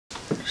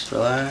Just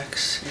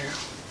relax here.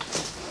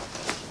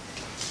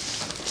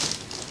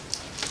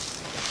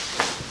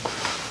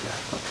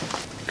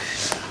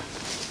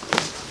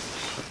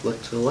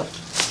 Look to the left.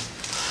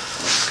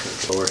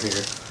 Okay, over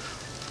here.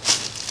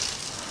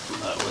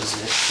 That was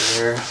it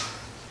there.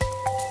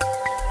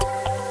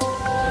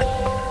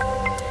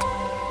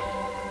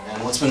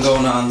 And what's been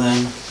going on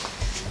then?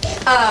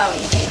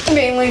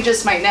 Mainly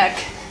just my neck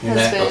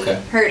has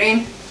been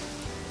hurting.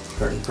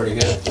 Hurting pretty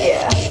good?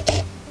 Yeah.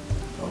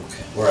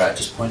 Okay. Where at?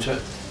 Just point to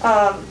it?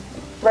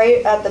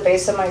 Right at the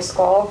base of my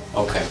skull.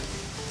 Okay.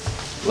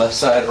 Left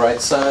side,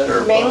 right side,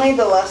 or mainly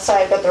the left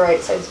side, but the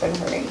right side's been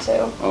hurting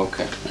too.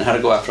 Okay. And how'd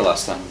it go after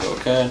last time? Go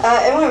okay?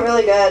 It went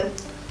really good.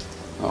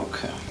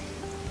 Okay.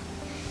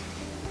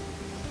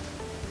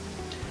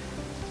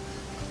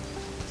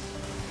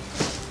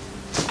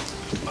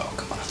 Oh,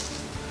 come on.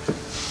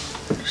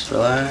 Just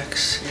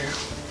relax here.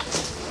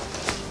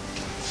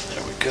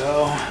 There we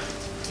go.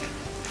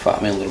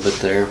 Fought me a little bit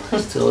there.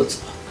 Still,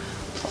 it's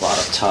a lot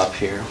of top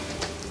here.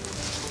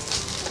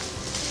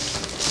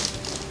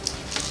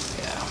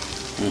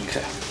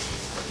 Okay.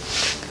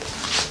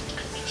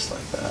 Just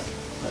like that.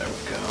 There we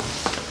go.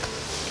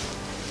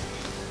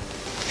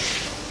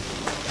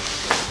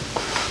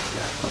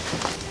 Yeah, okay.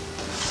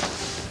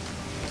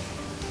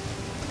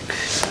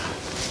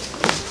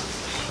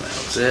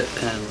 That's it.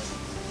 And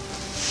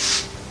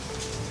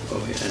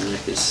oh yeah,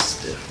 neck is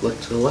stiff. Look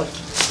to the left.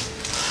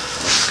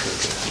 Okay,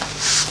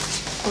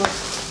 good.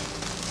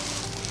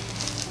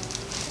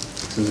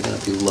 It's gonna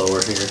be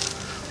lower here.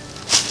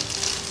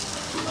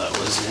 That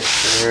was it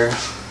there.